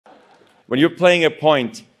When you're playing a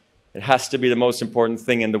point, it has to be the most important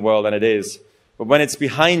thing in the world, and it is. But when it's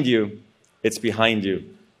behind you, it's behind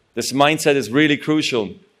you. This mindset is really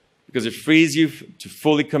crucial because it frees you to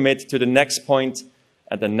fully commit to the next point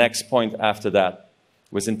and the next point after that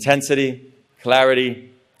with intensity, clarity,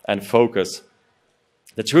 and focus.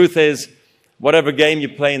 The truth is, whatever game you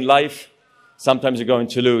play in life, sometimes you're going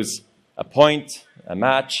to lose. A point, a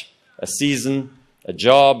match, a season, a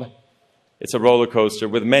job. It's a roller coaster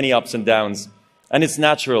with many ups and downs. And it's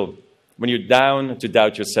natural when you're down to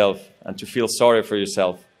doubt yourself and to feel sorry for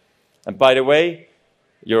yourself. And by the way,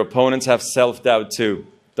 your opponents have self-doubt too.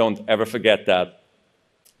 Don't ever forget that.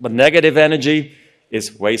 But negative energy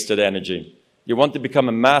is wasted energy. You want to become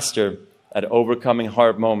a master at overcoming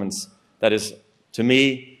hard moments. That is, to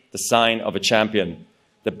me, the sign of a champion.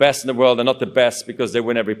 The best in the world are not the best because they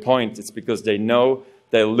win every point. It's because they know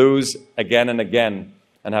they'll lose again and again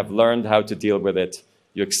and have learned how to deal with it.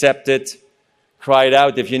 You accept it, cry it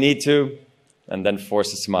out if you need to, and then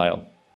force a smile.